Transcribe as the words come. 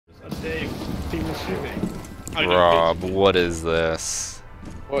Dave, people shooting. Rob, what is this?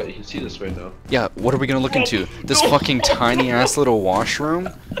 What? You can see this right now. Yeah, what are we gonna look into? This fucking tiny ass little washroom?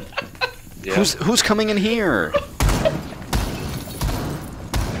 Yeah. Who's coming in here?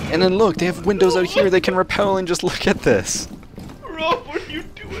 And then look, they have windows out here. They can rappel and just look at this. Rob, what are you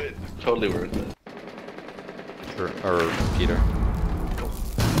doing? Totally worth it. Or Peter.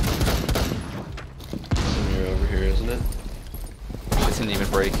 Mira over here, isn't it? Oh, it didn't even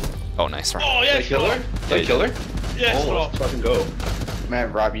break. Oh, nice. Right. Oh, yeah, Did I kill her? Did I kill her? Yes, Oh, let's fucking go.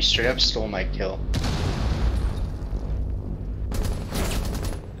 Man, Rob, you straight up stole my kill.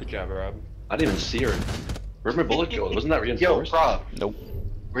 Good job, Rob. I didn't even see her. Where'd my bullet go? Wasn't that Yo, reinforced? Rob, Nope.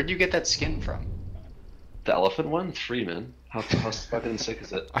 where'd you get that skin from? The elephant one? 3, man. How fucking sick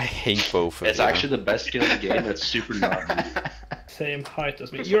is it? I hate both of It's you. actually the best skin in the game. It's super not. Same height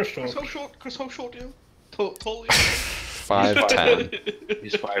as me. You're short. Chris, how short are you? Totally. 5'10".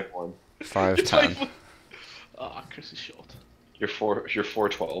 He's 5'1". 5'10". Ah, Chris is short. You're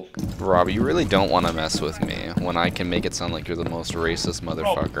 4'12". Rob, you really don't want to mess with me when I can make it sound like you're the most racist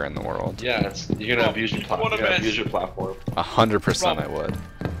motherfucker in the world. Yeah, you're gonna Rob, abuse your you wanna platform. mess? Abuse your platform. 100% I would.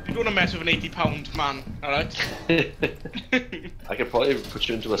 You don't want to mess with an 80-pound man, alright? I could probably put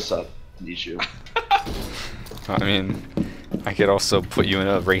you into a sub and eat you. I mean, I could also put you in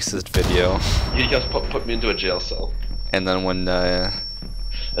a racist video. You just put me into a jail cell. And then when,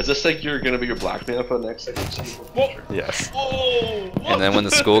 Is this like you're gonna be your blackmail for the next second? What? yes. Oh! What? And then when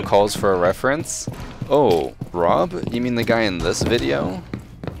the school calls for a reference, oh, Rob? You mean the guy in this video?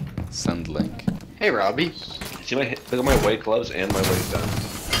 Send link. Hey, Robbie. See look at my white gloves and my white gun.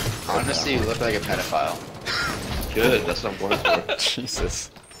 Honestly, you look like a pedophile. Good, that's what I'm going for.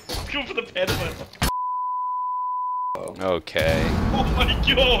 Jesus. Go for the pedophile. Okay. Oh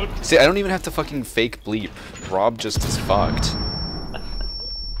my god! See, I don't even have to fucking fake bleep. Rob just is fucked.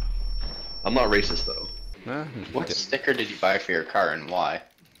 I'm not racist though. What sticker did you buy for your car and why?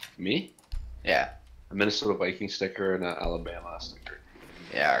 Me? Yeah. A Minnesota Viking sticker and an Alabama sticker.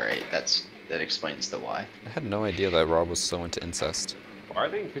 Yeah, alright. That explains the why. I had no idea that Rob was so into incest. Why are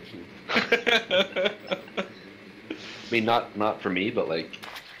they in kitchen? I mean, not for me, but like,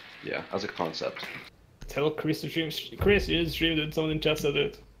 yeah, as a concept. Tell Chris to stream. Chris, you just streamed it. Someone in chat said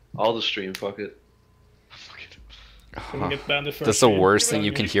it. All the stream, fuck it. Fuck it. Gonna get banned the first That's the stream. worst thing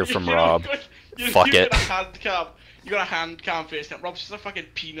you can hear from You Rob. you Fuck got it. a hand cam. You got a hand cam, face cam. Rob's just a fucking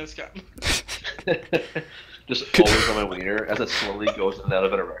penis cam. Just always on my wiener as it slowly goes in and out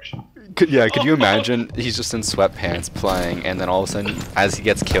of an erection. Could you imagine he's just in sweatpants playing, and then all of a sudden, as he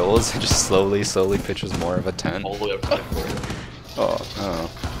gets kills, just slowly pitches more of a 10? All the way up to my forehead. Oh.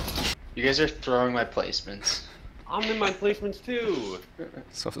 You guys are throwing my placements. I'm in my placements too.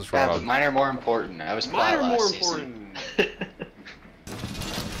 So is Yeah, Rob. but mine are more important. I was Mine plat are more last season. important.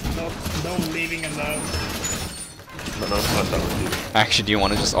 No leaving alone. No, I'm not done with you. Actually, do you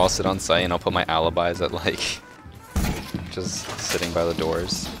want to just all sit on site and I'll put my alibis at like, just sitting by the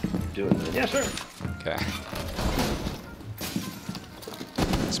doors? Do it, man. Yeah, sure. Okay.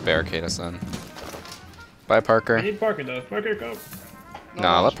 Let's barricade us then. Bye, I Parker. need Parker though. Parker, go.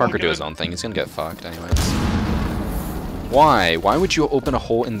 Nah, let Parker do his own thing. He's gonna get fucked anyways. Why? Why would you open a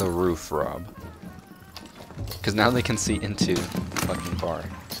hole in the roof, Rob? Because now they can see into the fucking bar.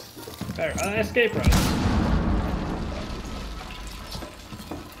 There, escape route.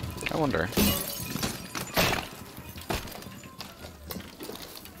 I wonder.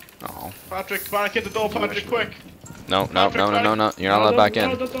 Oh. Patrick, barricade the door, Patrick, quick! No. You're not allowed back in.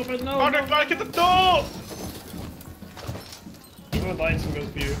 Don't open, no, Patrick, barricade the door! No lights will go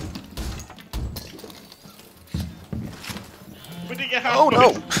for you. We didn't get half Oh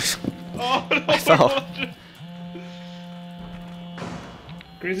no! Oh no! I fell.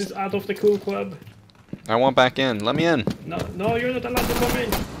 Chris is out of the cool club. I want back in. Let me in. No, you're not allowed to come in.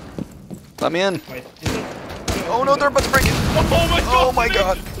 Let me in. Wait, is it? Oh no, they're about to break it. Oh my god! Oh my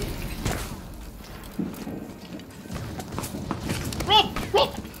god.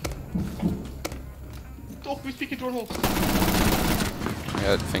 Rob! Don't be speaking door hole.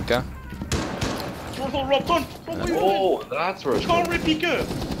 Yeah, Finka. Door hole, Rob, done! Rob, what are you doing? Oh, that's where it's Can't going. repeat it!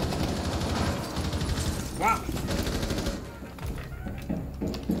 Wow.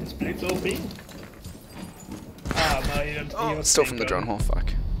 This plate's OP. Ah, no, you don't. Oh, still from the drone hole.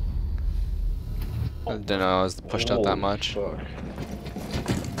 Fuck. I didn't know I was pushed out that much. Fuck.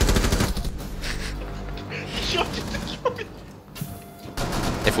 Shut it!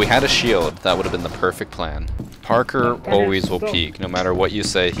 If we had a shield, that would have been the perfect plan. Parker always will peek. No matter what you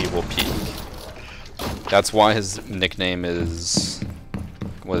say, he will peek. That's why his nickname is...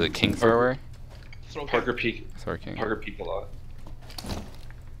 Was it King Thrower? Parker peek. Thrower King. Parker peek a lot.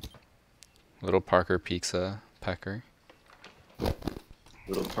 Little Parker peeks a pecker.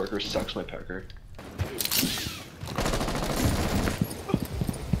 Little Parker sucks my pecker.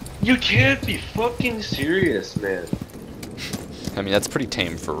 You can't be fucking serious, man. I mean, that's pretty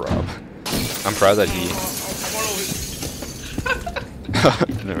tame for Rob. I'm proud that he...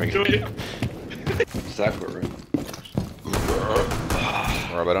 There we go. Exactly right.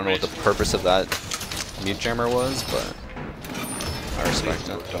 Rob, I don't know what the purpose of that mute jammer was, but I respect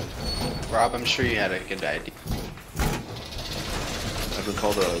it. Rob, I'm sure you had a good idea. I've been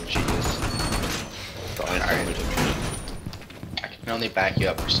called a genius. The Einstein magician. I can only back you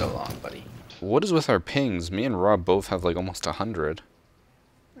up for so long, buddy. What is with our pings? Me and Rob both have like almost 100.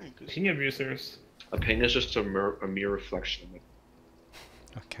 Ping abusers. A ping is just a mere reflection of it.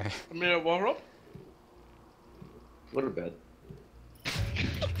 Okay. Mira, what, Rob? Go to bed.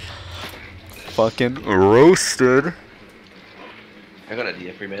 Fucking roasted. I got an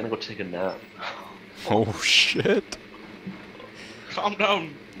idea for you, man. Go take a nap. Oh shit. Calm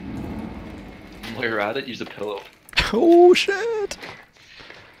down. While you're at it, use a pillow. Oh shit.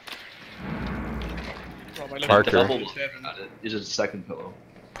 Rob, I live Parker. in Double the seven. at it. Use a second pillow.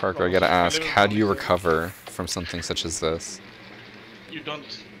 Parker, I gotta ask, how do you recover from something such as this? You don't.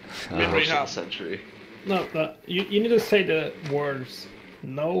 First of the Rehab. century. No, you need to say the words.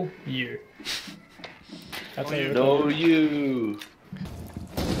 No, you. That's how you No, recover. you.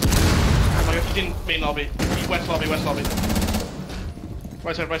 I'm like, in main lobby. West lobby, west lobby.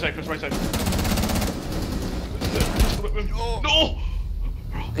 Right side, Chris, right side. No!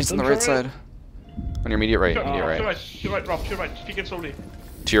 He's on the right side. On your immediate right, immediate To right. right, Rob, to your right. Peek in slowly.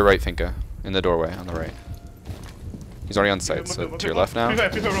 To your right, Finka. In the doorway, on the right. He's already on site, so to your left now.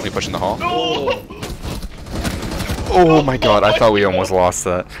 Let me push in the hall. No! Oh my god, I thought we almost lost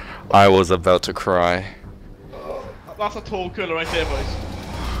that. I was about to cry. That's a tall killer right there, boys.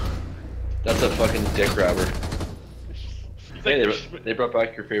 That's a fucking dick grabber. Hey, they brought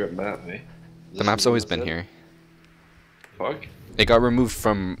back your favorite map, eh? The map's always been here. Fuck. It got removed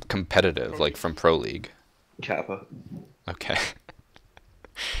from competitive, like from Pro League. Kappa. Okay.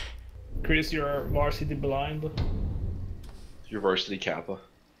 Chris, you're varsity blind. Your varsity Kappa.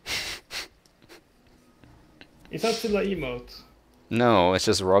 Is that still an emote? No, it's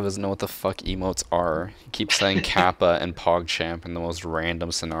just Rob doesn't know what the fuck emotes are. He keeps saying Kappa and PogChamp in the most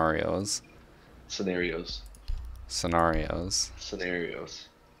random scenarios. Scenarios. Scenarios. Scenarios.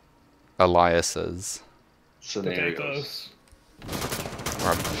 Aliases. Scenarios. Potatoes.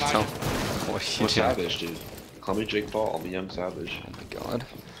 Rob, tell what I'm you a do. savage, dude. Call me Jake Paul. I'm a young savage. Oh my god.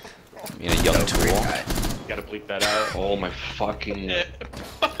 I mean, a young tool. Gotta bleep that out. Oh my fucking.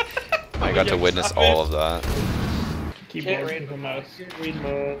 I got to witness all of that. Keyboard and mouse.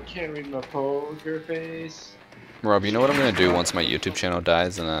 Can't read my poker face. Rob, you know what I'm gonna do once my YouTube channel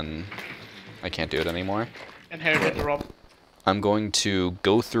dies and then I can't do it anymore? Inherited the Rob. I'm going to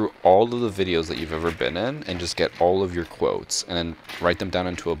go through all of the videos that you've ever been in and just get all of your quotes and then write them down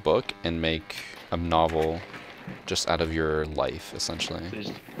into a book and make a novel just out of your life, essentially.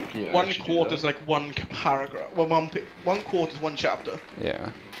 Yeah, One quote is like one paragraph. Well, one quote is one chapter. Yeah.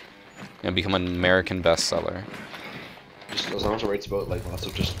 And become an American bestseller. Just as long as it writes about like lots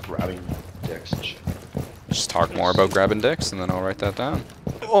of just grabbing dicks and shit. Just talk more about grabbing dicks and then I'll write that down.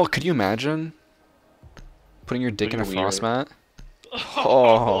 Oh, could you imagine putting your dick in a Putting a wiener. frost mat?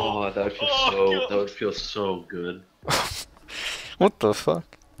 Oh. Oh, that would feel God. that would feel so good. What the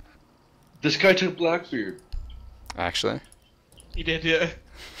fuck? This guy took Blackbeard. Actually, He did, yeah.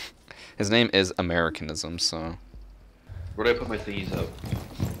 his name is Americanism, so Where do I put my thingies up?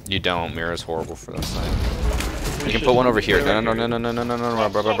 you don't. Mira's horrible for this thing. You can put one over here. No, no, no, no, no, no, no, no,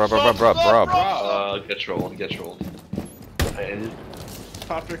 Rob, Rob, Rob, Rob, Rob, Rob, Rob. Get trolled, get trolled. And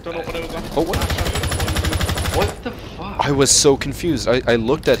Patrick, don't open it with that. Oh, what? what the fuck? I was so confused. I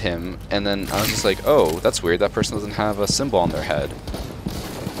looked at him, and then I was just like, oh, that's weird. That person doesn't have a symbol on their head.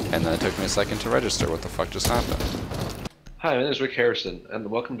 And then it took me a second to register. What the fuck just happened? Hi, my name is Rick Harrison, and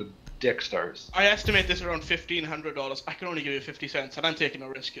welcome to Dick Stars. I estimate this around $1,500. I can only give you 50 cents, and I'm taking a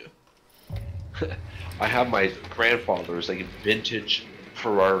risk here. I have my grandfather's like vintage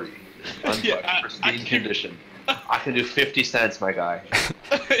Ferrari, unbuttoned, Yeah, I pristine can- condition. I can do 50 cents, my guy.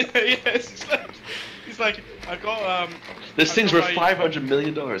 Yes, he's like, I got This I thing's got worth my- $500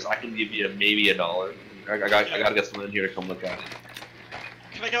 million. I can give you maybe $1. I gotta get someone in here to come look at it.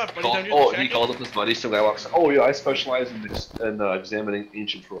 Can I get my buddy down here? Oh, to he check called up his buddy. Some guy walks. Oh yeah, I specialize in examining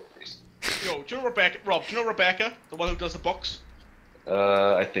ancient trophies. it? Yo, do you know Rebecca? Rob, do you know Rebecca, the one who does the books?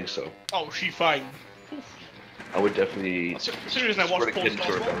 I think so. Oh, she fine. I would definitely. That's the reason I squirt watched a kid Post into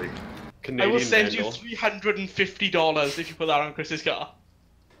her Oswald. belly. I Canadian will send Vandal. you $350 if you put that on Chris's car.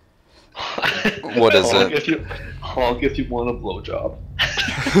 What is honk it? Honk if you want a blowjob.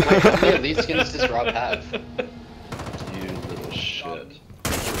 Wait, how many elite skins does Rob have? You little shit.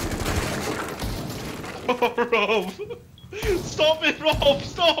 Oh, Rob! Stop it, Rob!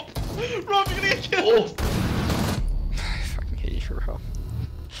 Stop! Rob, you're gonna get killed! I fucking hate you, Rob.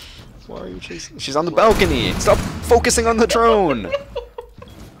 Why are you chasing? She's on the balcony! Stop focusing on the drone!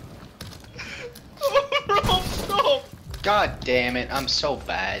 Oh, Rob, stop! God damn it, I'm so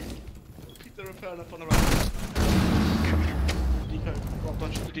bad. Keep the repair up on the right. Deco. Rob,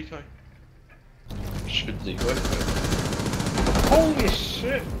 don't shoot the deco. Should decoy. Holy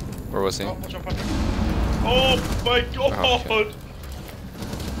shit! Where was he? Oh, watch out, Patrick. Oh my god! Okay.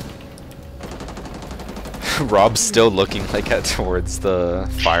 Rob's still looking like towards the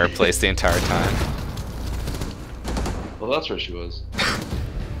fireplace the entire time. Well, that's where she was.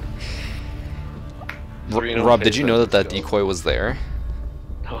 Rob, did you know that decoy was there?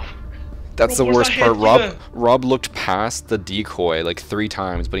 No. That's the Rob, where's worst that part. head? Rob looked past the decoy like 3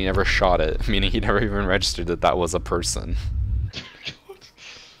 times, but he never shot it, meaning he never even registered that that was a person.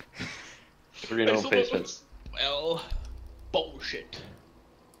 Reno basements. Well, bullshit.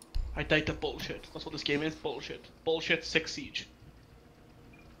 I died to bullshit. That's what this game is, bullshit. Bullshit 6 Siege.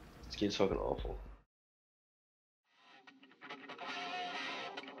 This game's fucking awful.